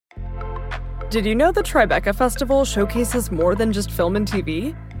Did you know the Tribeca Festival showcases more than just film and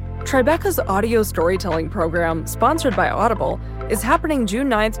TV? Tribeca's audio storytelling program, sponsored by Audible, is happening June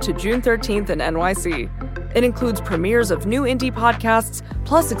 9th to June 13th in NYC. It includes premieres of new indie podcasts,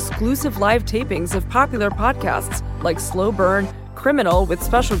 plus exclusive live tapings of popular podcasts like Slow Burn, Criminal with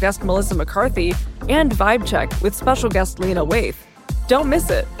special guest Melissa McCarthy, and Vibe Check with special guest Lena Waithe. Don't miss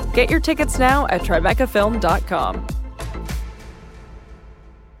it. Get your tickets now at tribecafilm.com.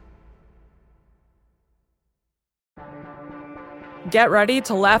 Get ready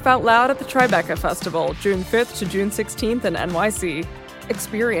to laugh out loud at the Tribeca Festival, June 5th to June 16th in NYC.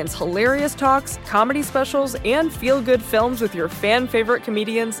 Experience hilarious talks, comedy specials, and feel-good films with your fan-favorite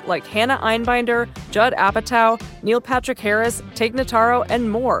comedians like Hannah Einbinder, Judd Apatow, Neil Patrick Harris, Tig Notaro,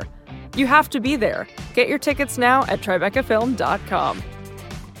 and more. You have to be there. Get your tickets now at tribecafilm.com.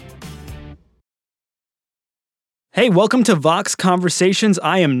 Hey, welcome to Vox Conversations.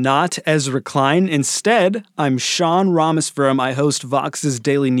 I am not Ezra Klein. Instead, I'm Sean Rameswaram. I host Vox's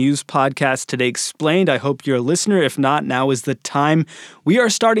daily news podcast, Today Explained. I hope you're a listener. If not, now is the time. We are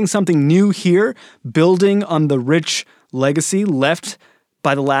starting something new here, building on the rich legacy left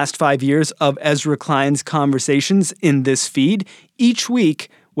by the last 5 years of Ezra Klein's conversations in this feed. Each week,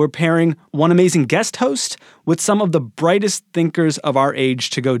 we're pairing one amazing guest host with some of the brightest thinkers of our age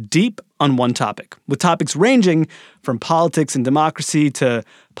to go deep on one topic, with topics ranging from politics and democracy to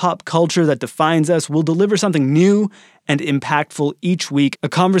pop culture that defines us. We'll deliver something new and impactful each week, a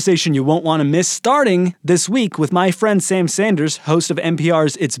conversation you won't want to miss, starting this week with my friend Sam Sanders, host of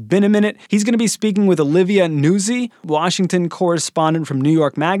NPR's It's Been a Minute. He's going to be speaking with Olivia Nuzzi, Washington correspondent from New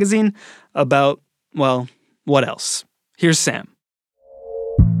York Magazine, about, well, what else? Here's Sam.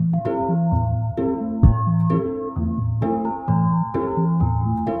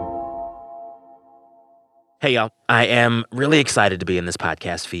 Hey, y'all. I am really excited to be in this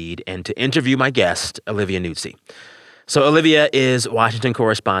podcast feed and to interview my guest, Olivia Nuzzi. So Olivia is Washington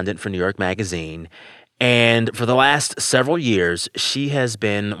correspondent for New York Magazine, and for the last several years, she has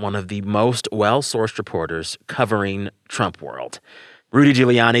been one of the most well-sourced reporters covering Trump world. Rudy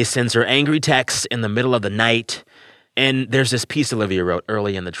Giuliani sends her angry texts in the middle of the night, and there's this piece Olivia wrote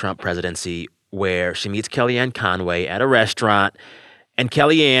early in the Trump presidency where she meets Kellyanne Conway at a restaurant, and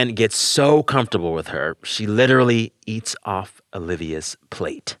Kellyanne gets so comfortable with her, she literally eats off Olivia's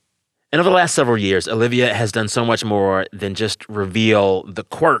plate. And over the last several years, Olivia has done so much more than just reveal the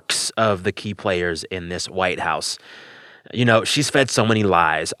quirks of the key players in this White House. You know, she's fed so many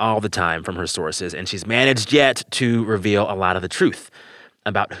lies all the time from her sources, and she's managed yet to reveal a lot of the truth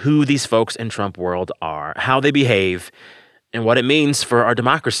about who these folks in Trump world are, how they behave, and what it means for our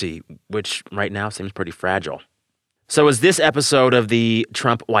democracy, which right now seems pretty fragile. So as this episode of the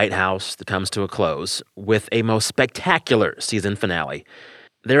Trump White House that comes to a close with a most spectacular season finale,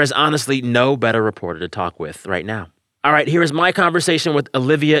 there is honestly no better reporter to talk with right now. All right, here is my conversation with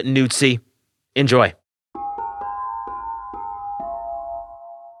Olivia Nuzzi. Enjoy.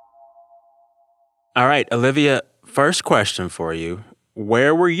 All right, Olivia, first question for you.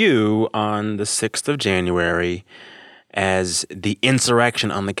 Where were you on the 6th of January as the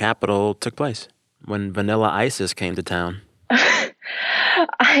insurrection on the Capitol took place? When Vanilla ISIS came to town?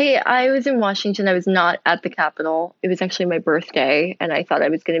 I was in Washington. I was not at the Capitol. It was actually my birthday, and I thought I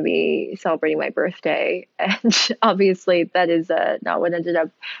was going to be celebrating my birthday. And obviously, that is not what ended up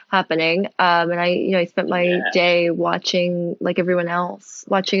happening. And I spent my day watching, like everyone else,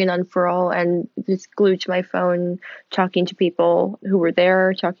 watching it unfurl, and just glued to my phone, talking to people who were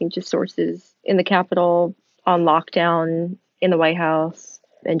there, talking to sources in the Capitol, on lockdown, in the White House,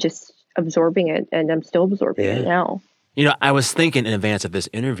 and just absorbing it, and I'm still absorbing it now. You know, I was thinking in advance of this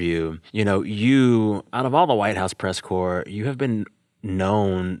interview, you know, you, out of all the White House press corps, you have been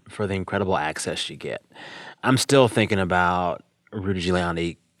known for the incredible access you get. I'm still thinking about Rudy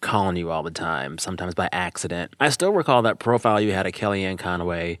Giuliani calling you all the time, sometimes by accident. I still recall that profile you had of Kellyanne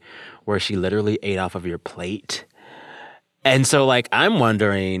Conway where she literally ate off of your plate. And so, like, I'm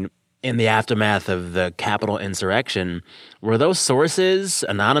wondering, in the aftermath of the Capitol insurrection, were those sources,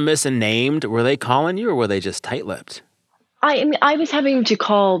 anonymous and named, were they calling you or were they just tight-lipped? I was having to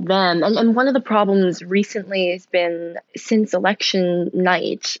call them. And one of the problems recently has been, since election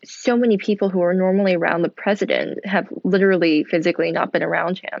night, so many people who are normally around the president have literally physically not been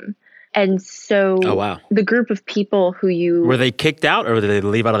around him. And so the group of people who you... Were they kicked out or did they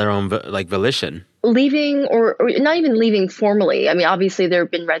leave out of their own volition? Leaving or not even leaving formally. I mean, obviously there have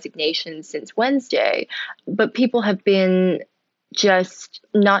been resignations since Wednesday, but people have been just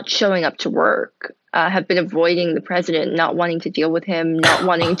not showing up to work, have been avoiding the president, not wanting to deal with him, not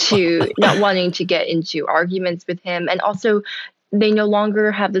wanting to get into arguments with him, and also they no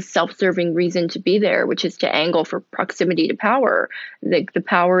longer have the self-serving reason to be there, which is to angle for proximity to power. The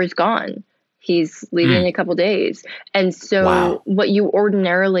power is gone. He's leaving in a couple days. And so what you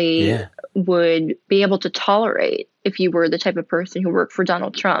ordinarily would be able to tolerate if you were the type of person who worked for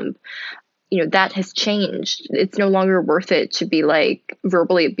Donald Trump, that has changed. It's no longer worth it to be like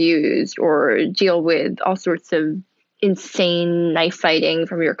verbally abused or deal with all sorts of insane knife fighting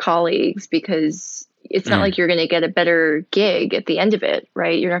from your colleagues, because it's not like you're going to get a better gig at the end of it,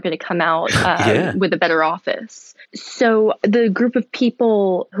 right? You're not going to come out with a better office. So the group of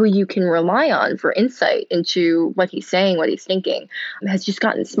people who you can rely on for insight into what he's saying, what he's thinking, has just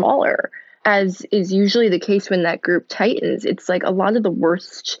gotten smaller, as is usually the case when that group tightens. It's like a lot of the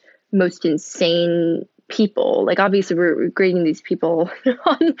worst, most insane people. Like, obviously we're grading these people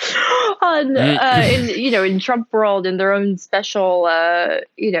in Trump world in their own special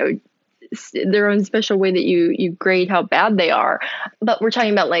their own special way that you grade how bad they are. But we're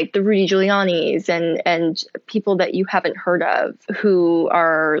talking about like the Rudy Giulianis and people that you haven't heard of who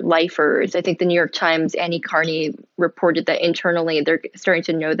are lifers. I think the New York Times, Annie Carney, reported that internally they're starting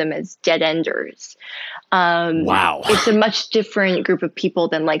to know them as dead enders. Wow. It's a much different group of people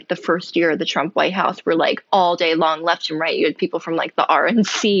than like the first year of the Trump White House, where like all day long, left and right, you had people from like the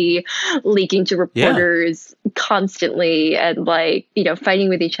RNC leaking to reporters constantly and fighting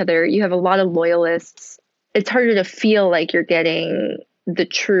with each other. You have a lot of loyalists. It's harder to feel like you're getting the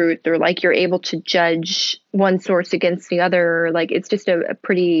truth, or like you're able to judge one source against the other. Like, it's just a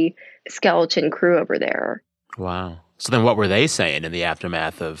pretty skeleton crew over there. Wow. So then what were they saying in the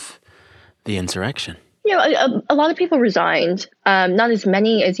aftermath of the insurrection? A lot of people resigned, not as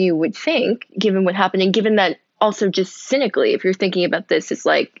many as you would think, given what happened. And given that also, just cynically, if you're thinking about this, it's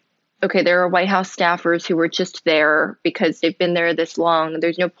like, okay, there are White House staffers who were just there because they've been there this long.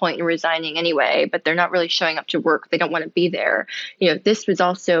 There's no point in resigning anyway, but they're not really showing up to work. They don't want to be there. This was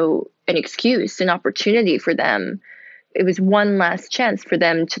also an excuse, an opportunity for them. It was one last chance for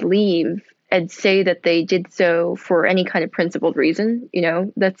them to leave and say that they did so for any kind of principled reason.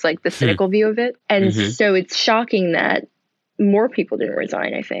 That's like the cynical view of it. And so it's shocking that more people didn't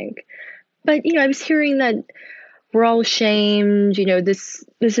resign, I think. But, I was hearing that we're all ashamed, this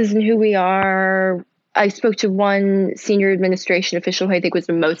isn't who we are. I spoke to one senior administration official who I think was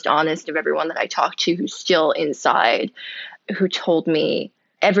the most honest of everyone that I talked to, who's still inside, who told me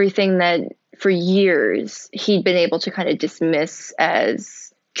everything that for years he'd been able to kind of dismiss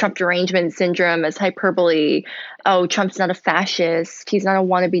as Trump derangement syndrome, as hyperbole. Oh, Trump's not a fascist. He's not a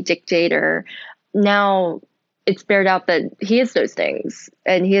wannabe dictator. Now it's bared out that he is those things,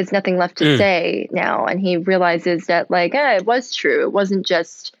 and he has nothing left to say now. And he realizes that it was true. It wasn't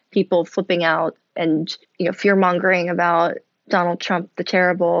just people flipping out and, fear mongering about Donald Trump, the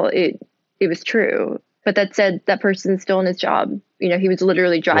terrible. It was true. But that said, that person's still in his job. He was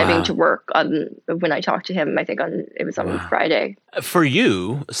literally driving to work when I talked to him. I think it was on Friday. For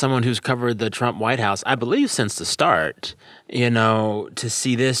you, someone who's covered the Trump White House, I believe since the start, to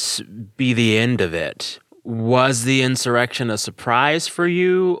see this be the end of it, was the insurrection a surprise for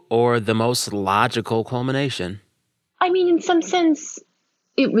you or the most logical culmination? I mean, in some sense,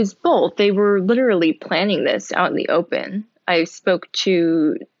 it was both. They were literally planning this out in the open. I spoke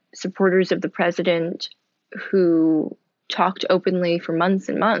to supporters of the president who talked openly for months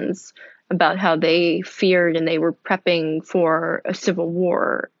and months about how they feared and they were prepping for a civil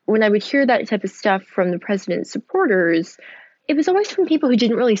war. When I would hear that type of stuff from the president's supporters, it was always from people who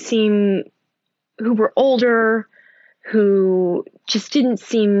didn't really seem, who were older, who just didn't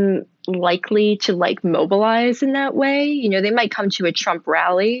seem likely to mobilize in that way. They might come to a Trump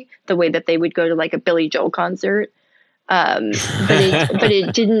rally the way that they would go to a Billy Joel concert. But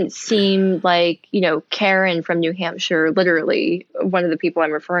it didn't seem like, Karen from New Hampshire, literally one of the people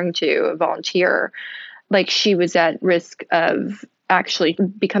I'm referring to, a volunteer, she was at risk of actually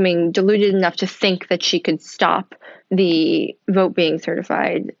becoming deluded enough to think that she could stop the vote being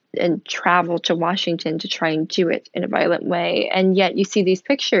certified and travel to Washington to try and do it in a violent way. And yet you see these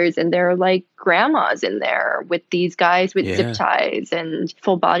pictures and there are grandmas in there with these guys with zip ties and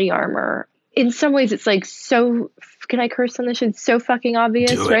full body armor. In some ways, it's so, can I curse on this? It's so fucking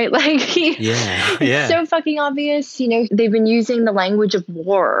obvious, right? It's so fucking obvious. They've been using the language of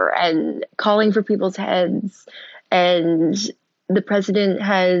war and calling for people's heads. And the president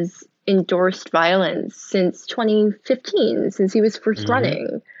has endorsed violence since 2015, since he was first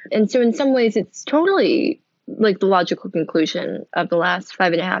running. And so in some ways, it's totally the logical conclusion of the last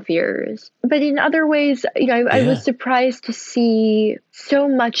 5.5 years. But in other ways, I was surprised to see so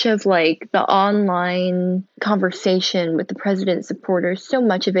much of the online conversation with the president's supporters. So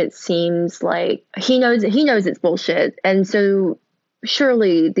much of it seems like he knows it's bullshit. And so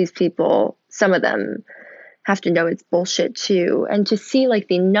surely these people, some of them, have to know it's bullshit too. And to see like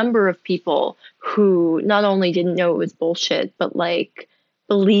the number of people who not only didn't know it was bullshit, but like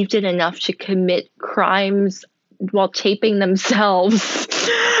believed it enough to commit crimes while taping themselves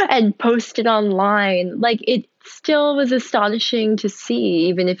and post it online, like it still was astonishing to see,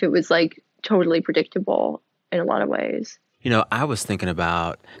 even if it was like totally predictable in a lot of ways. I was thinking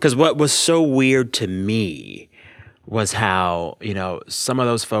about, because what was so weird to me was how, some of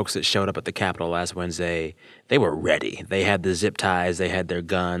those folks that showed up at the Capitol last Wednesday, they were ready. They had the zip ties, they had their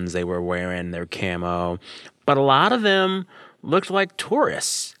guns, they were wearing their camo. But a lot of them looked like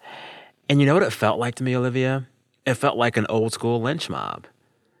tourists. And you know what it felt like to me, Olivia? It felt like an old school lynch mob.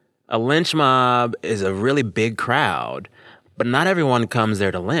 A lynch mob is a really big crowd, but not everyone comes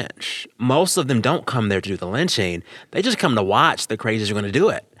there to lynch. Most of them don't come there to do the lynching. They just come to watch the crazies who are going to do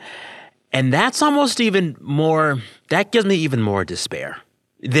it. And that's almost even more, that gives me even more despair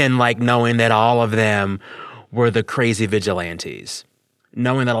than like knowing that all of them were the crazy vigilantes.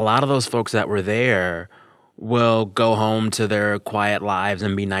 Knowing that a lot of those folks that were there will go home to their quiet lives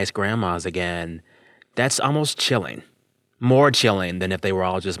and be nice grandmas again. That's almost chilling. More chilling than if they were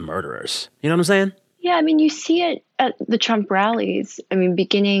all just murderers. You know what I'm saying? Yeah, I mean, you see it at the Trump rallies. I mean,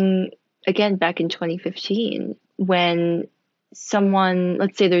 beginning, again, back in 2015, when someone,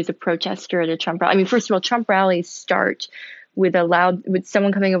 let's say there's a protester at a Trump rally. I mean, first of all, Trump rallies start with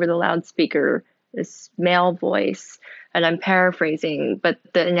someone coming over the loudspeaker, this male voice, and I'm paraphrasing, but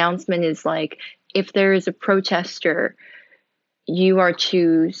the announcement is like, if there is a protester, you are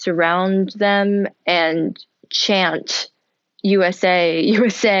to surround them and chant USA,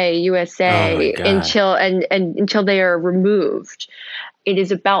 USA, USA until they are removed. It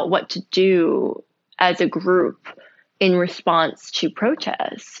is about what to do as a group in response to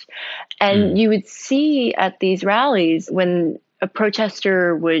protest. And you would see at these rallies when a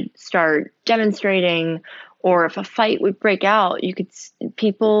protester would start demonstrating or if a fight would break out,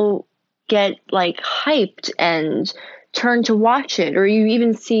 people get like hyped and turn to watch it. Or you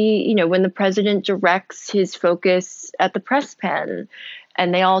even see, when the president directs his focus at the press pen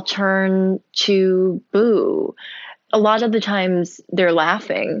and they all turn to boo. A lot of the times they're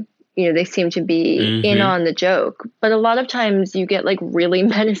laughing. They seem to be in on the joke. But a lot of times you get like really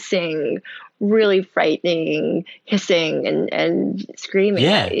menacing, really frightening hissing and screaming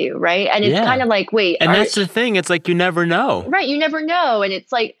at you, right? And it's kind of like, wait. And that's the thing. It's like you never know. Right, you never know. And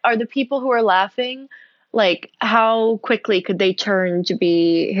it's like, are the people who are laughing, like, how quickly could they turn to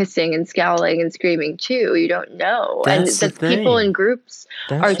be hissing and scowling and screaming too? You don't know. That's and the people in groups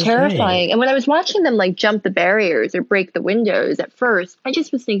are terrifying. And when I was watching them like jump the barriers or break the windows at first, I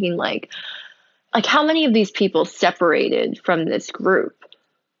just was thinking like how many of these people separated from this group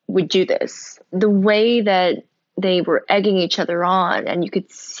would do this? The way that they were egging each other on, and you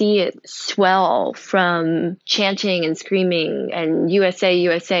could see it swell from chanting and screaming and USA,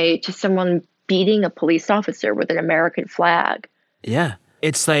 USA to someone beating a police officer with an American flag. Yeah.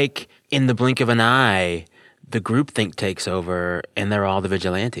 It's like in the blink of an eye, the groupthink takes over and they're all the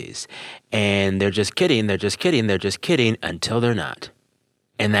vigilantes. And they're just kidding, they're just kidding, they're just kidding until they're not.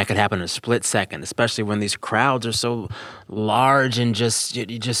 And that could happen in a split second, especially when these crowds are so large and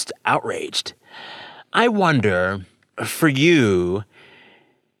just outraged. I wonder, for you,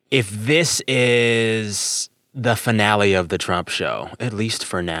 if this is the finale of the Trump show, at least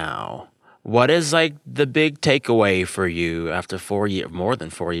for now. What is like the big takeaway for you after more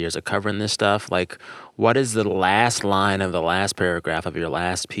than 4 years of covering this stuff? Like, what is the last line of the last paragraph of your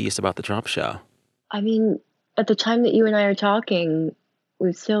last piece about the Trump show? I mean, at the time that you and I are talking,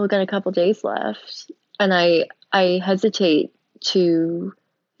 we've still got a couple days left. And I hesitate to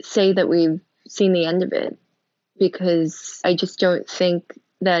say that we've seen the end of it because I just don't think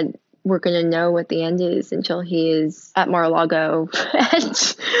that we're going to know what the end is until he is at Mar-a-Lago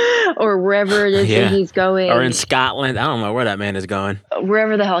or wherever it is that he's going. Or in Scotland. I don't know where that man is going.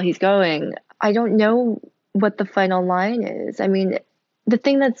 Wherever the hell he's going. I don't know what the final line is. I mean, the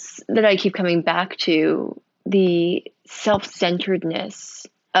thing that I keep coming back to, the self-centeredness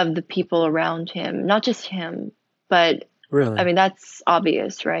of the people around him, not just him, but really, I mean, that's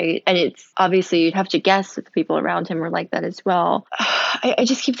obvious, right? And it's obviously you'd have to guess that the people around him are like that as well. I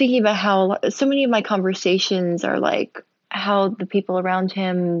just keep thinking about how so many of my conversations are like how the people around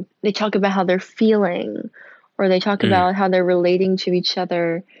him, they talk about how they're feeling, or they talk about how they're relating to each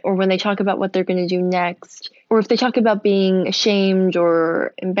other, or when they talk about what they're going to do next, or if they talk about being ashamed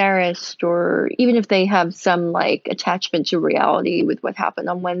or embarrassed, or even if they have some like attachment to reality with what happened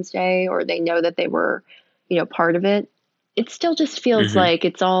on Wednesday, or they know that they were, part of it. It still just feels like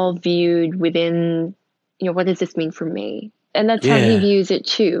it's all viewed within, what does this mean for me? And that's how he views it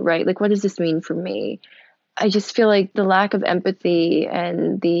too, right? Like, what does this mean for me? I just feel like the lack of empathy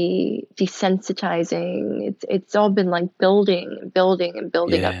and the desensitizing, it's all been like building and building and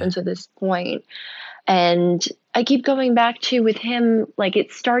building up into this point. And I keep going back to with him, like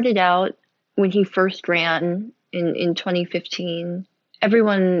it started out when he first ran in 2015.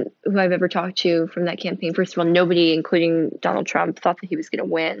 Everyone who I've ever talked to from that campaign, first of all, nobody, including Donald Trump, thought that he was going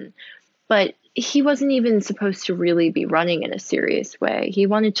to win. But he wasn't even supposed to really be running in a serious way. He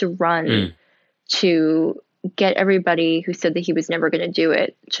wanted to run to get everybody who said that he was never going to do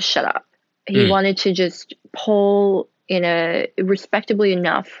it to shut up. He wanted to just poll in a respectably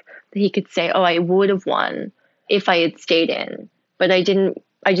enough that he could say, oh, I would have won if I had stayed in, but I didn't.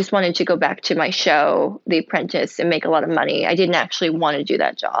 I just wanted to go back to my show, The Apprentice, and make a lot of money. I didn't actually want to do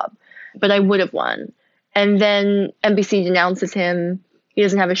that job, but I would have won. And then NBC denounces him. He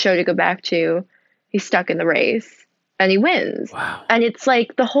doesn't have a show to go back to. He's stuck in the race and he wins. Wow. And it's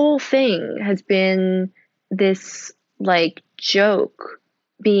like the whole thing has been this like joke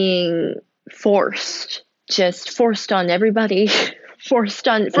being forced, just forced on everybody. Forced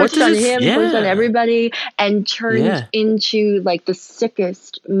on him, forced on everybody, and turned into like the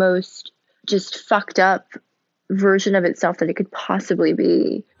sickest, most just fucked up version of itself that it could possibly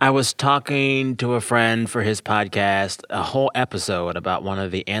be. I was talking to a friend for his podcast, a whole episode about one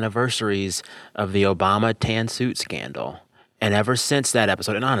of the anniversaries of the Obama tan suit scandal. And ever since that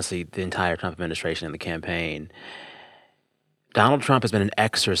episode, and honestly, the entire Trump administration and the campaign, Donald Trump has been an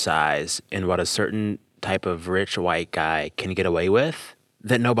exercise in what a certain type of rich white guy can get away with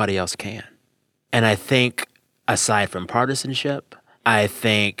that nobody else can. And I think, aside from partisanship, I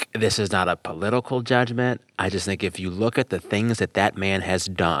think this is not a political judgment. I just think if you look at the things that that man has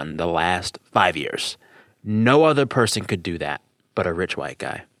done the last 5 years, no other person could do that but a rich white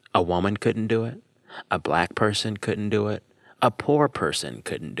guy. A woman couldn't do it. A black person couldn't do it. A poor person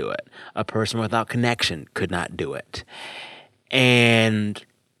couldn't do it. A person without connection could not do it. And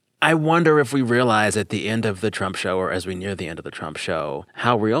I wonder if we realize at the end of the Trump show, or as we near the end of the Trump show,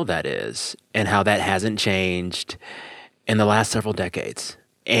 how real that is and how that hasn't changed in the last several decades.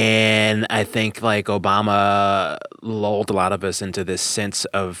 And I think like Obama lulled a lot of us into this sense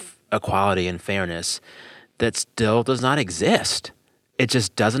of equality and fairness that still does not exist. It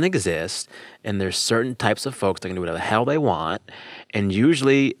just doesn't exist. And there's certain types of folks that can do whatever the hell they want. And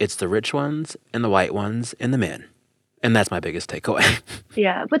usually it's the rich ones and the white ones and the men. And that's my biggest takeaway.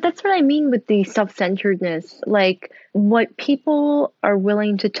 Yeah, but that's what I mean with the self-centeredness. Like, what people are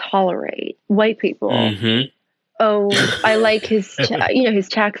willing to tolerate, white people. Mm-hmm. Oh, I like his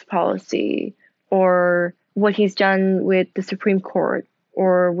tax policy, or what he's done with the Supreme Court,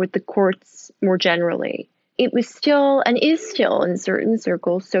 or with the courts more generally. It was still, and is still in certain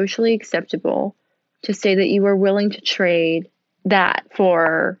circles, socially acceptable to say that you are willing to trade that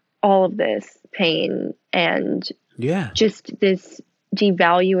for all of this pain and just this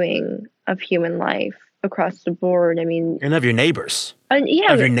devaluing of human life across the board. I mean, and of your neighbors. Of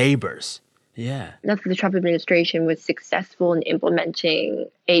your neighbors. Yeah. Not that the Trump administration was successful in implementing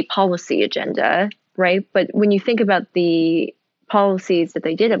a policy agenda, right? But when you think about the policies that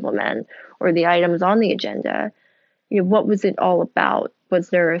they did implement or the items on the agenda, what was it all about? Was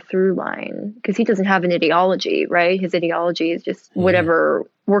there a through line? Because he doesn't have an ideology, right? His ideology is just whatever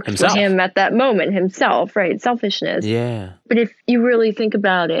works for him at that moment himself, right? Selfishness. Yeah. But if you really think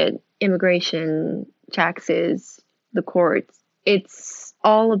about it, immigration, taxes, the courts, it's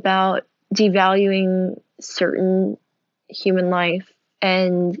all about devaluing certain human life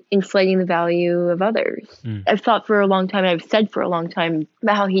and inflating the value of others. I've thought for a long time, and I've said for a long time,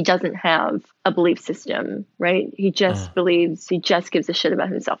 about how he doesn't have a belief system, right? He just believes, he just gives a shit about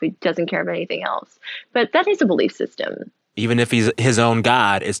himself. He doesn't care about anything else. But that is a belief system. Even if he's his own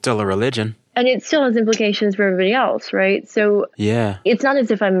God, it's still a religion. And it still has implications for everybody else, right? So it's not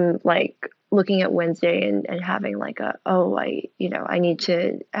as if I'm like looking at Wednesday and having like I need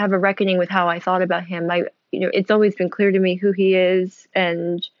to have a reckoning with how I thought about him. It's always been clear to me who he is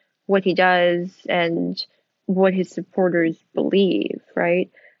and what he does and what his supporters believe, right?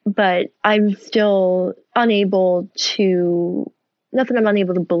 But I'm still unable to, not that I'm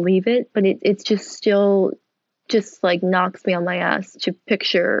unable to believe it, but it's just still just like knocks me on my ass to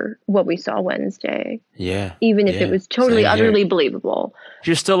picture what we saw Wednesday. Yeah. Even if it was totally, utterly believable.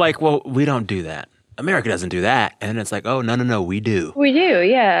 You're still like, well, we don't do that. America doesn't do that. And it's like, oh, no, we do. We do,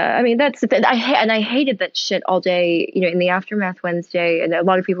 yeah. I mean, that's the thing. I hated that shit all day, in the Aftermath Wednesday, and a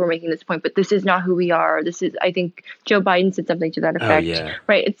lot of people were making this point, but this is not who we are. I think Joe Biden said something to that effect. Yeah.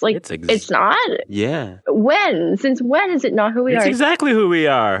 Right? It's like, it's not? Yeah. Since when is it not who we are? It's exactly who we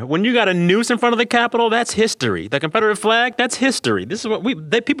are. When you got a noose in front of the Capitol, that's history. The Confederate flag, that's history. This is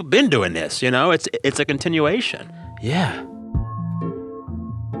what people been doing this, It's a continuation. Yeah.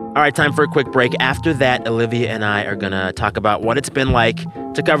 All right, time for a quick break. After that, Olivia and I are going to talk about what it's been like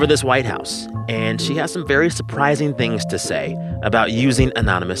to cover this White House. And she has some very surprising things to say about using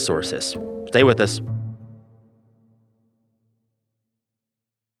anonymous sources. Stay with us.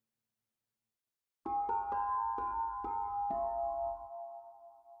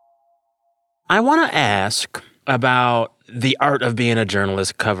 I want to ask about the art of being a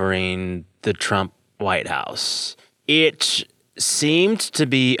journalist covering the Trump White House. It seemed to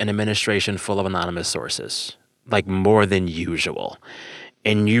be an administration full of anonymous sources, like more than usual.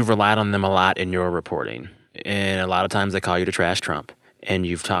 And you've relied on them a lot in your reporting. And a lot of times they call you to trash Trump. And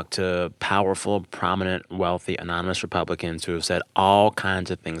you've talked to powerful, prominent, wealthy, anonymous Republicans who have said all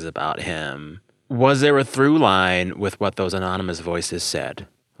kinds of things about him. Was there a through line with what those anonymous voices said,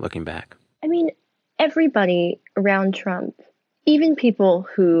 looking back? I mean, everybody around Trump, even people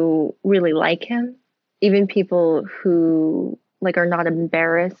who really like him, even people who are not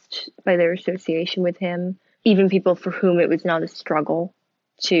embarrassed by their association with him, even people for whom it was not a struggle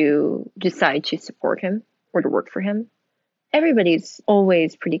to decide to support him or to work for him. Everybody's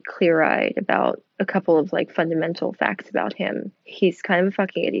always pretty clear-eyed about a couple of fundamental facts about him. He's kind of a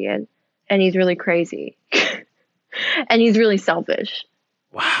fucking idiot, and he's really crazy, and he's really selfish.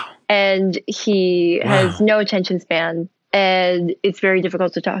 Wow. And he has no attention span. And it's very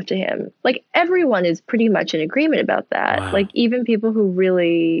difficult to talk to him. Everyone is pretty much in agreement about that. Wow. Even people who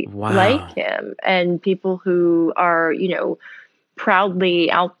really like him and people who are, proudly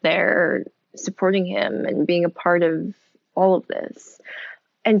out there supporting him and being a part of all of this.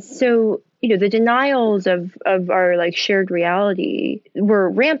 And so, the denials of our shared reality were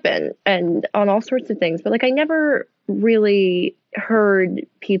rampant and on all sorts of things. But I never really heard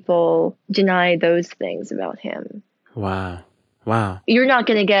people deny those things about him. Wow. You're not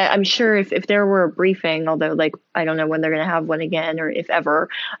going to get, I'm sure if there were a briefing, although I don't know when they're going to have one again or if ever,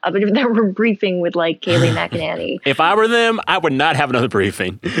 but if there were a briefing with Kayleigh McEnany. If I were them, I would not have another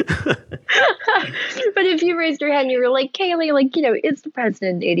briefing. But if you raised your hand and you were like, Kayleigh, is the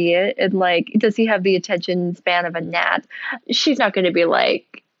president an idiot? And does he have the attention span of a gnat? She's not going to be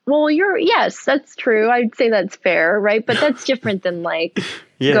like, well, yes, that's true. I'd say that's fair, right? But that's different than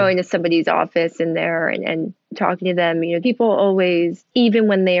going to somebody's office in there and talking to them. People always, even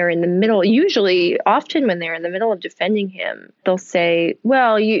when they are in the middle, often when they're in the middle of defending him, they'll say,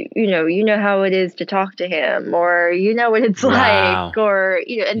 well, you know how it is to talk to him, or what it's like, or,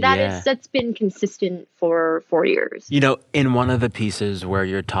 and that's been consistent for 4 years. In one of the pieces where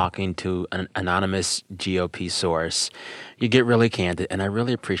you're talking to an anonymous GOP source, you get really candid, and I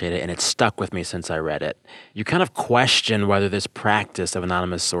really appreciate it, and it's stuck with me since I read it. You kind of question whether this practice of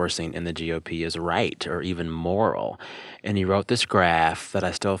anonymous sourcing in the GOP is right or even moral. And you wrote this graph that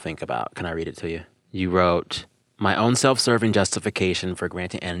I still think about. Can I read it to you? You wrote, my own self-serving justification for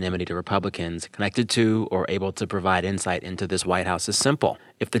granting anonymity to Republicans connected to or able to provide insight into this White House is simple.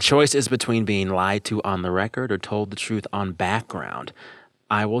 If the choice is between being lied to on the record or told the truth on background,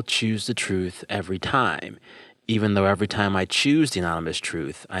 I will choose the truth every time. Even though every time I choose the anonymous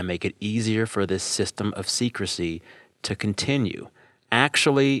truth, I make it easier for this system of secrecy to continue.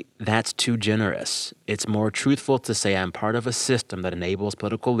 Actually, that's too generous. It's more truthful to say I'm part of a system that enables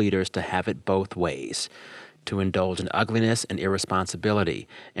political leaders to have it both ways, to indulge in ugliness and irresponsibility,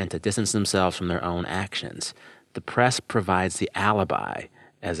 and to distance themselves from their own actions. The press provides the alibi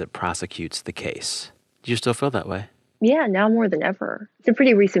as it prosecutes the case. Do you still feel that way? Yeah, now more than ever. It's a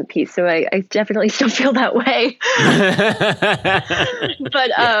pretty recent piece, so I definitely still feel that way.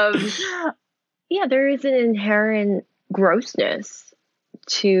 But there is an inherent grossness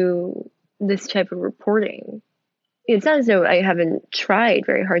to this type of reporting. It's not as though I haven't tried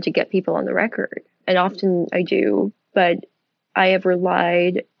very hard to get people on the record, and often I do, but I have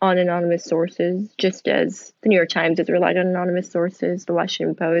relied on anonymous sources, just as the New York Times has relied on anonymous sources, the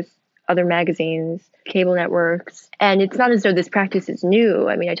Washington Post, other magazines, cable networks. And it's not as though this practice is new.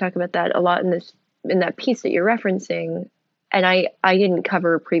 I mean, I talk about that a lot in that piece that you're referencing. And I didn't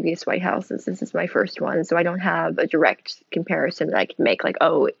cover previous White Houses. This is my first one. So I don't have a direct comparison that I can make,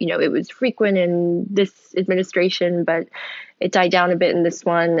 it was frequent in this administration, but it died down a bit in this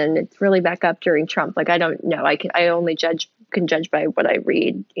one, and it's really back up during Trump. I don't know. I only judge can judge by what I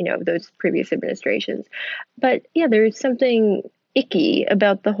read, those previous administrations. But yeah, there's something icky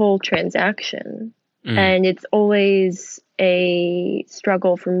about the whole transaction. And it's always a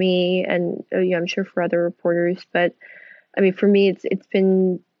struggle for me and I'm sure for other reporters. But I mean, for me, it's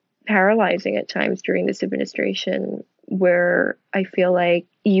been paralyzing at times during this administration where I feel like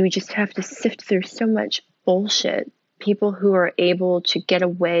you just have to sift through so much bullshit. People who are able to get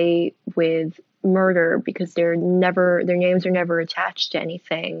away with murder because their names are never attached to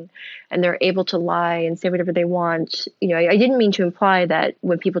anything, and they're able to lie and say whatever they want. I didn't mean to imply that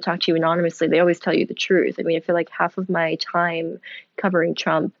when people talk to you anonymously, they always tell you the truth. I mean, I feel like half of my time covering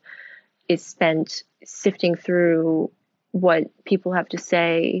Trump is spent sifting through what people have to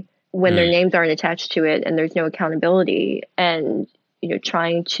say when their names aren't attached to it and there's no accountability, and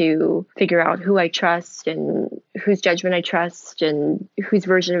trying to figure out who I trust and whose judgment I trust and whose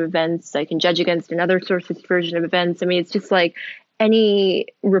version of events I can judge against another source's version of events. I mean, it's just like any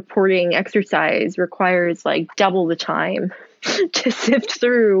reporting exercise requires like double the time to sift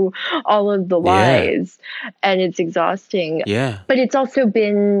through all of the lies, and it's exhausting. Yeah. But it's also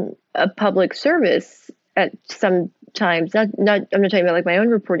been a public service at some times. I'm not talking about like my own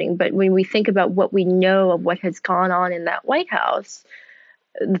reporting, but when we think about what we know of what has gone on in that White House,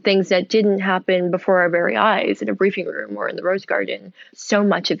 the things that didn't happen before our very eyes in a briefing room or in the Rose Garden, so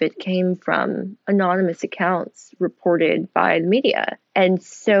much of it came from anonymous accounts reported by the media. And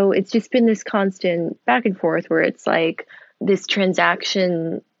so it's just been this constant back and forth where it's like this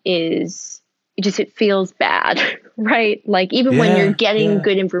transaction it feels bad, right? Like even when you're getting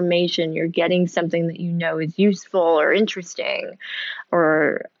good information, you're getting something that is useful or interesting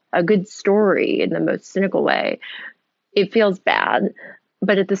or a good story in the most cynical way, it feels bad.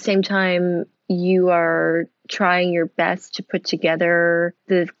 But at the same time, you are trying your best to put together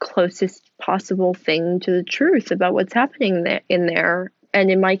the closest possible thing to the truth about what's happening in there.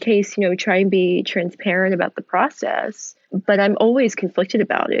 And in my case, try and be transparent about the process. But I'm always conflicted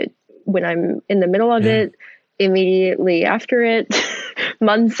about it. When I'm in the middle of it, immediately after it,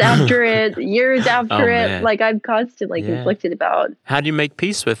 months after it, years after it, man. like I'm constantly conflicted about. How do you make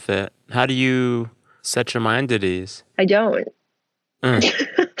peace with it? How do you set your mind at ease? I don't. I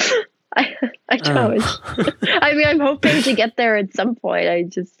don't. I mean, I'm hoping to get there at some point.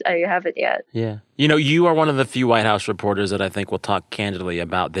 I haven't yet. Yeah. You are one of the few White House reporters that I think will talk candidly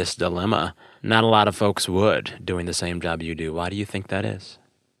about this dilemma. Not a lot of folks would, doing the same job you do. Why do you think that is?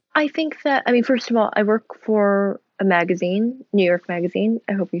 I think that, first of all, I work for a magazine, New York Magazine.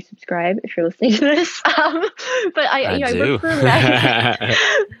 I hope you subscribe if you're listening to this. But I work for a magazine.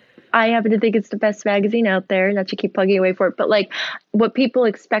 I happen to think it's the best magazine out there, not to keep plugging away for it. But like what people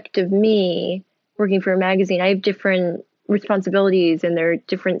expect of me working for a magazine, I have different responsibilities and there are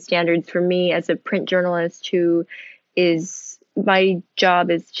different standards for me as a print journalist my job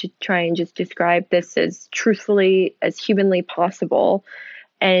is to try and just describe this as truthfully, as humanly possible.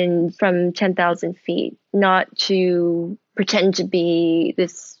 And from 10,000 feet, not to pretend to be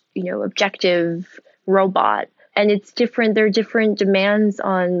this, objective robot. And it's different. There are different demands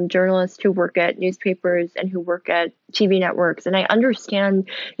on journalists who work at newspapers and who work at TV networks. And I understand,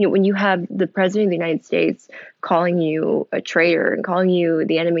 when you have the president of the United States calling you a traitor and calling you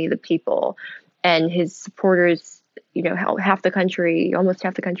the enemy of the people, and his supporters, almost half the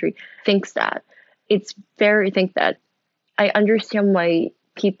country thinks that. I understand why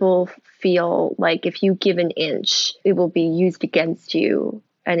people feel like if you give an inch, it will be used against you.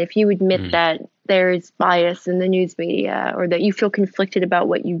 And if you admit that there's bias in the news media, or that you feel conflicted about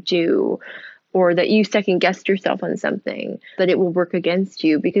what you do, or that you second guessed yourself on something, that it will work against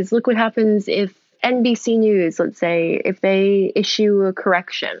you. Because look what happens if NBC News, let's say, if they issue a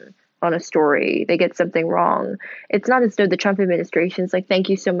correction on a story, they get something wrong. It's not as though the Trump administration's like, thank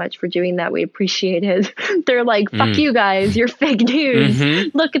you so much for doing that. We appreciate it. They're like, fuck you guys, you're fake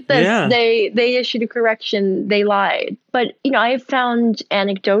news. Look at this. Yeah. They issued a correction. They lied. But, I have found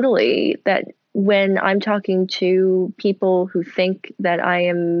anecdotally that when I'm talking to people who think that I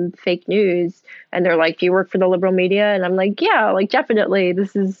am fake news and they're like, do you work for the liberal media? And I'm like, yeah, like definitely.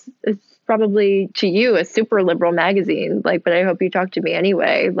 It's probably to you a super liberal magazine, like, but I hope you talk to me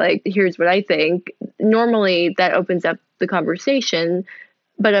anyway. Like, here's what I think. Normally that opens up the conversation,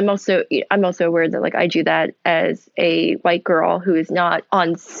 but I'm also aware that like I do that as a white girl who is not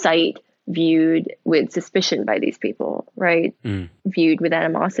on site viewed with suspicion by these people, right? Viewed with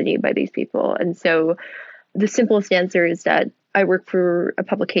animosity by these people. And so the simplest answer is that I work for a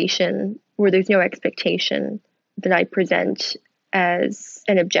publication where there's no expectation that I present as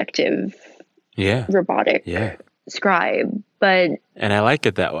an objective, robotic scribe. And I like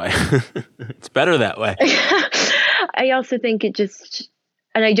it that way. It's better that way. I also think it just,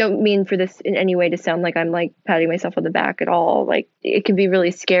 and I don't mean for this in any way to sound like I'm like patting myself on the back at all. Like, it can be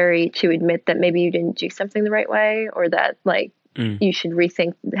really scary to admit that maybe you didn't do something the right way, or that like you should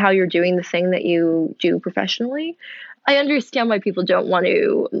rethink how you're doing the thing that you do professionally. I understand why people don't want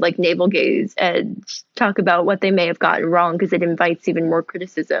to like navel gaze and talk about what they may have gotten wrong, because it invites even more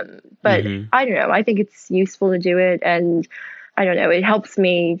criticism. But I don't know. I think it's useful to do it. And I don't know. It helps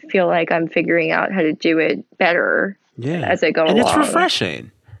me feel like I'm figuring out how to do it better as I go along. And it's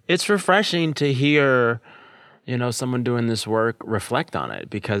refreshing. It's refreshing to hear, someone doing this work reflect on it,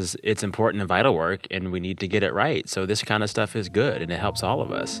 because it's important and vital work and we need to get it right. So this kind of stuff is good and it helps all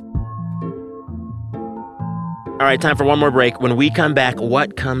of us. All right, time for one more break. When we come back,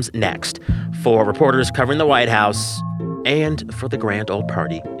 what comes next for reporters covering the White House and for the grand old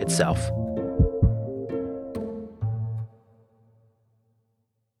party itself?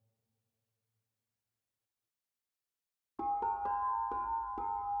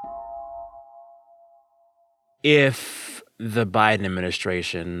 If the Biden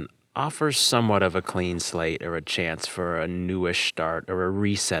administration offers somewhat of a clean slate or a chance for a newish start or a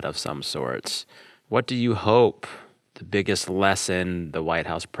reset of some sorts, what do you hope the biggest lesson the White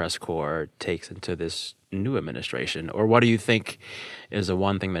House press corps takes into this new administration? Or what do you think is the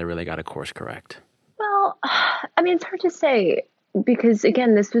one thing they really got to course correct? Well, I mean, it's hard to say because,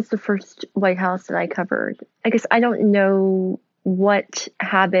 again, this was the first White House that I covered. I guess I don't know what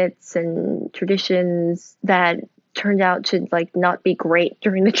habits and traditions that turned out to like not be great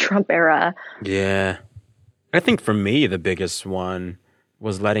during the Trump era. Yeah. I think for me, the biggest one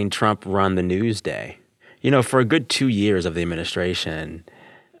was letting Trump run the news day. For a good 2 years of the administration,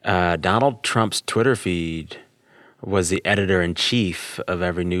 Donald Trump's Twitter feed was the editor-in-chief of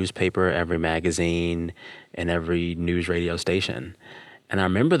every newspaper, every magazine, and every news radio station. And I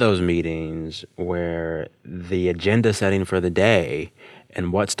remember those meetings where the agenda setting for the day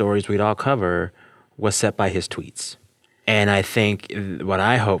and what stories we'd all cover was set by his tweets. And I think what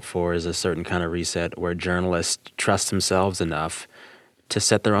I hope for is a certain kind of reset where journalists trust themselves enough to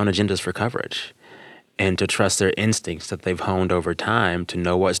set their own agendas for coverage and to trust their instincts that they've honed over time to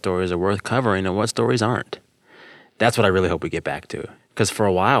know what stories are worth covering and what stories aren't. That's what I really hope we get back to. Because for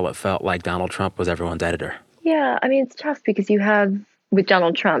a while, it felt like Donald Trump was everyone's editor. Yeah, I mean, it's tough because you have, with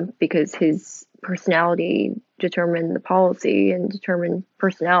Donald Trump, because his personality determined the policy and determined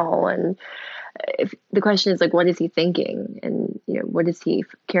personnel. And if the question is like, what is he thinking? And, what does he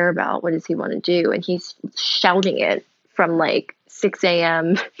care about? What does he want to do? And he's shouting it from like 6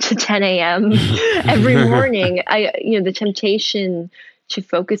 a.m. to 10 a.m. every morning. The temptation to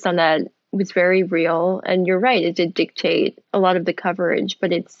focus on that was very real. And you're right, it did dictate a lot of the coverage.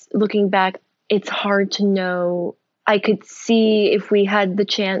 But it's looking back, it's hard to know. I could see if we had the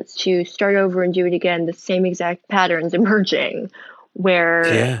chance to start over and do it again, the same exact patterns emerging where,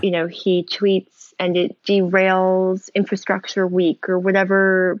 he tweets and it derails Infrastructure Week or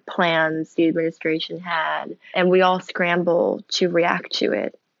whatever plans the administration had. And we all scramble to react to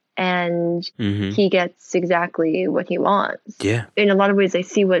it. And he gets exactly what he wants. Yeah. In a lot of ways, I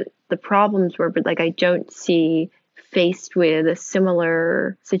see what the problems were, but like I don't see, faced with a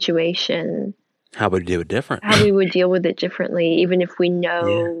similar situation, how would we do it different? How we would deal with it differently, even if we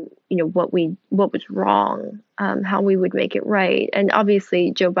know, what was wrong, how we would make it right. And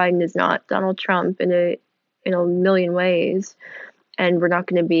obviously, Joe Biden is not Donald Trump in a million ways, and we're not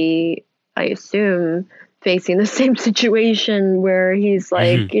going to be, I assume, facing the same situation where he's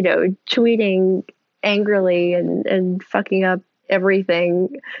like, tweeting angrily and fucking up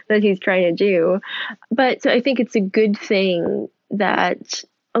everything that he's trying to do. But so I think it's a good thing that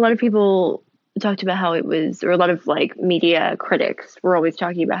a lot of people talked about how it was, or a lot of like media critics were always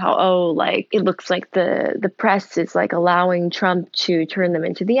talking about how, it looks like the press is like allowing Trump to turn them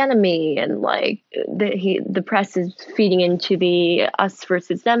into the enemy, and like the press is feeding into the us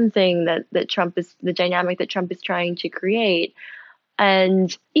versus them thing that Trump is, the dynamic that Trump is trying to create.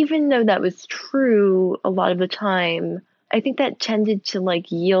 And even though that was true a lot of the time, I think that tended to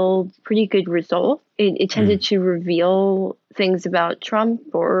like yield pretty good results. It tended to reveal things about Trump,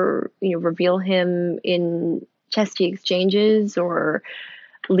 or reveal him in testy exchanges, or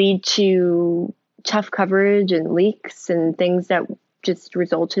lead to tough coverage and leaks and things that just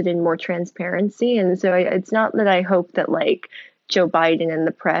resulted in more transparency. And so it's not that I hope that like Joe Biden and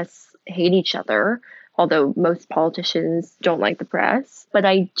the press hate each other, although most politicians don't like the press. But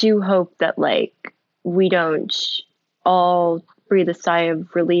I do hope that like we don't all breathe a sigh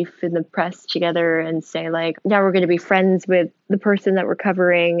of relief in the press together and say like, now we're going to be friends with the person that we're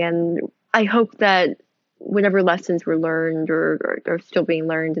covering. And I hope that whatever lessons were learned or are still being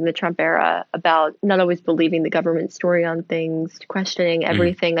learned in the Trump era about not always believing the government story on things, questioning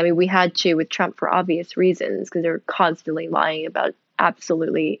everything. I mean, we had to with Trump for obvious reasons because they're constantly lying about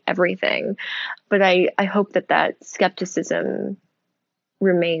absolutely everything. But I hope that skepticism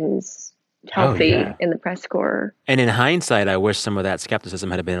remains healthy in the press corps. And in hindsight, I wish some of that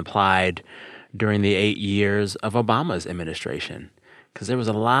skepticism had been applied during the 8 years of Obama's administration, because there was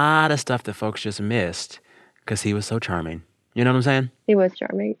a lot of stuff that folks just missed because he was so charming. You know what I'm saying? He was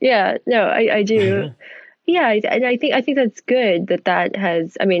charming. Yeah, no, I do. Yeah, I think that's good that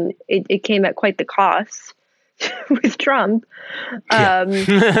has, I mean, it came at quite the cost with Trump.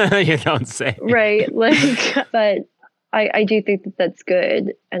 You don't say. Right. Like, but I do think that's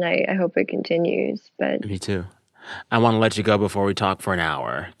good, and I hope it continues. But Me too. I want to let you go before we talk for an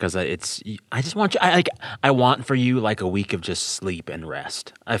hour because I just want you. I want for you like a week of just sleep and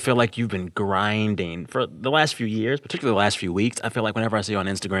rest. I feel like you've been grinding for the last few years, particularly the last few weeks. I feel like whenever I see you on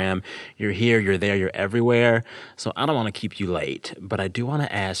Instagram, you're here, you're there, you're everywhere. So I don't want to keep you late, but I do want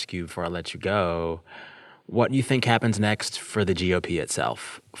to ask you before I let you go, what you think happens next for the GOP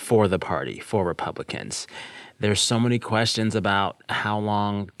itself, for the party, for Republicans. There's so many questions about how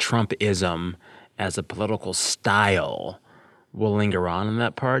long Trumpism as a political style will linger on in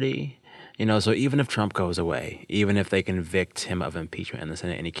that party. You know, so even if Trump goes away, even if they convict him of impeachment in the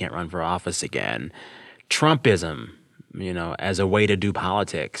Senate and he can't run for office again, Trumpism, you know, as a way to do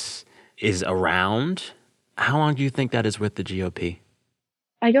politics is around. How long do you think that is with the GOP?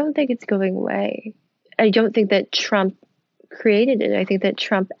 I don't think it's going away. I don't think that Trump created it. I think that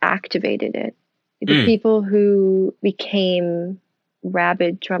Trump activated it. The people who became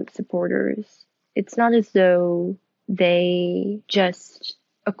rabid Trump supporters, it's not as though they just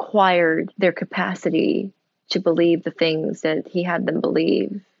acquired their capacity to believe the things that he had them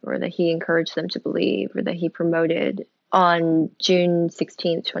believe, or that he encouraged them to believe, or that he promoted on June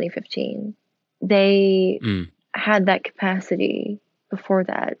 16th, 2015. They had that capacity before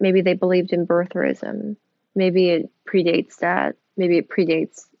that. Maybe they believed in birtherism. Maybe it predates that. Maybe it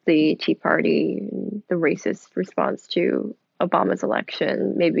predates the Tea Party, the racist response to Obama's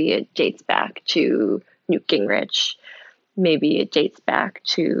election. Maybe it dates back to Newt Gingrich. Maybe it dates back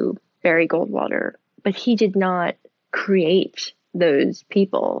to Barry Goldwater. But he did not create those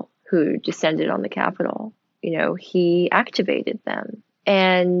people who descended on the Capitol. You know, he activated them.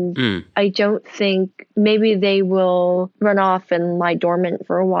 And I don't think, maybe they will run off and lie dormant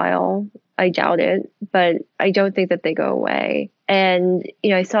for a while. I doubt it, but I don't think that they go away. And,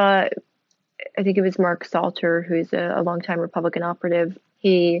 you know, I think it was Mark Salter, who's a longtime Republican operative.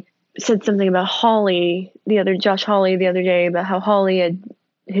 He said something about Josh Hawley the other day, about how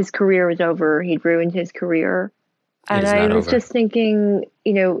his career was over. He'd ruined his career. And I was just thinking,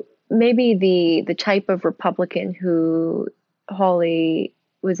 you know, maybe the type of Republican who Hawley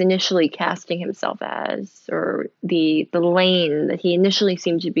was initially casting himself as, or the lane that he initially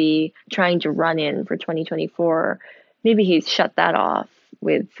seemed to be trying to run in for 2024, maybe he's shut that off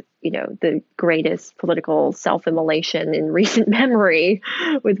with, you know, the greatest political self-immolation in recent memory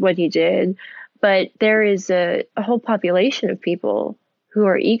with what he did. But there is a whole population of people who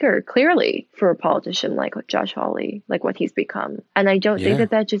are eager, clearly, for a politician like Josh Hawley, like what he's become. And I don't think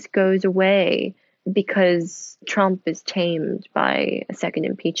that just goes away because Trump is tamed by a second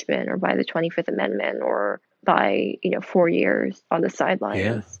impeachment or by the 25th Amendment or by, 4 years on the sidelines.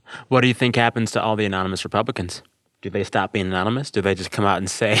 Yeah. What do you think happens to all the anonymous Republicans? Do they stop being anonymous? Do they just come out and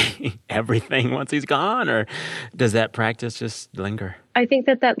say everything once he's gone? Or does that practice just linger? I think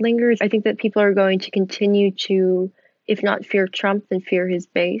that lingers. I think that people are going to continue to, if not fear Trump, then fear his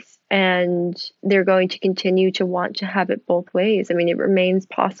base. And they're going to continue to want to have it both ways. I mean, it remains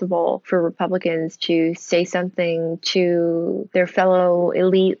possible for Republicans to say something to their fellow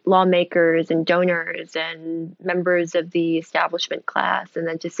elite lawmakers and donors and members of the establishment class, and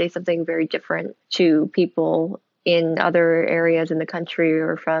then to say something very different to people in other areas in the country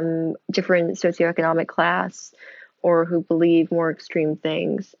or from different socioeconomic class or who believe more extreme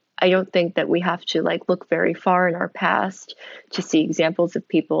things. I don't think that we have to look very far in our past to see examples of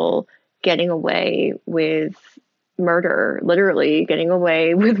people getting away with murder, literally getting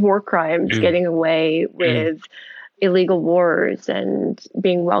away with war crimes, getting away with illegal wars and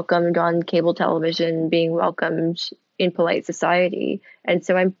being welcomed on cable television, being welcomed in polite society. And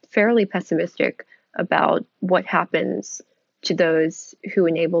so I'm fairly pessimistic about what happens to those who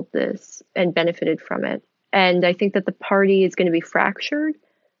enabled this and benefited from it. And I think that the party is going to be fractured.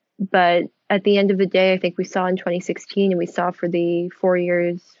 But at the end of the day, I think we saw in 2016 and we saw for the 4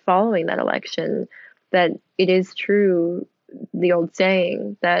 years following that election that it is true the old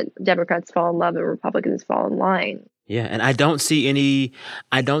saying that Democrats fall in love and Republicans fall in line. Yeah, and I don't see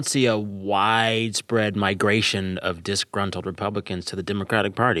a widespread migration of disgruntled Republicans to the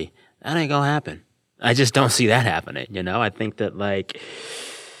Democratic Party. That ain't gonna happen. I just don't see that happening, you know? I think that,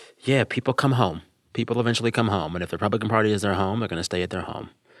 people come home. People eventually come home, and if the Republican Party is their home, they're gonna stay at their home.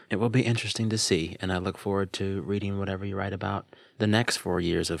 It will be interesting to see, and I look forward to reading whatever you write about the next 4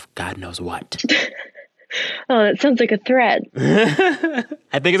 years of God knows what. Oh, that sounds like a threat. I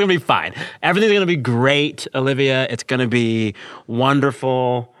think it's going to be fine. Everything's going to be great, Olivia. It's going to be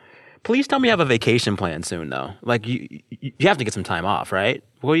wonderful. Please tell me you have a vacation plan soon, though. You have to get some time off, right?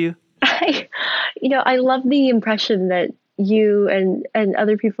 Will you? I love the impression that you and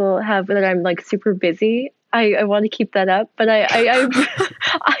other people have that I'm super busy. I want to keep that up, but I'm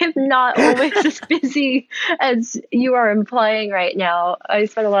not always as busy as you are implying right now. I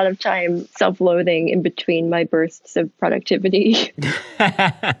spend a lot of time self-loathing in between my bursts of productivity.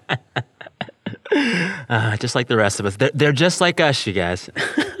 Just like the rest of us. They're just like us, you guys.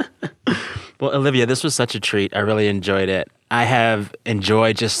 Well, Olivia, this was such a treat. I really enjoyed it. I have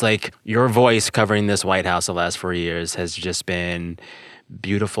enjoyed just your voice covering this White House the last 4 years has just been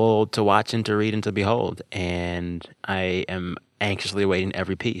beautiful to watch and to read and to behold. And I am anxiously awaiting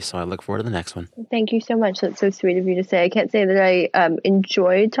every piece. So I look forward to the next one. Thank you so much. That's so sweet of you to say. I can't say that I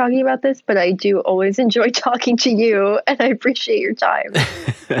enjoyed talking about this, but I do always enjoy talking to you, and I appreciate your time.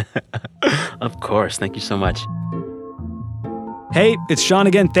 Of course. Thank you so much. Hey, it's Sean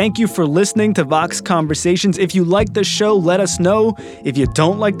again. Thank you for listening to Vox Conversations. If you like the show, let us know. If you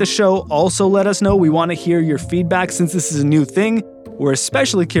don't like the show, also let us know. We want to hear your feedback since this is a new thing. We're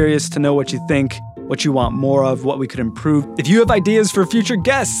especially curious to know what you think, what you want more of, what we could improve. If you have ideas for future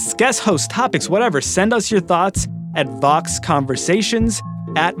guests, guest hosts, topics, whatever, send us your thoughts at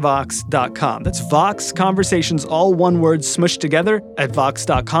voxconversations@vox.com. That's Vox Conversations, all one word smushed together, at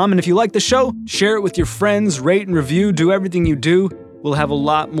vox.com. And if you like the show, share it with your friends, rate and review, do everything you do. We'll have a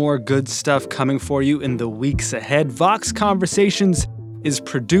lot more good stuff coming for you in the weeks ahead. Vox Conversations is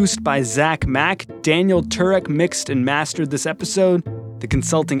produced by Zach Mack. Daniel Turek mixed and mastered this episode. The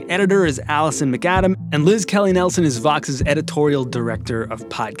consulting editor is Allison McAdam, and Liz Kelly Nelson is Vox's editorial director of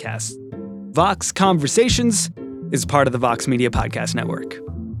podcasts. Vox Conversations is part of the Vox Media Podcast Network.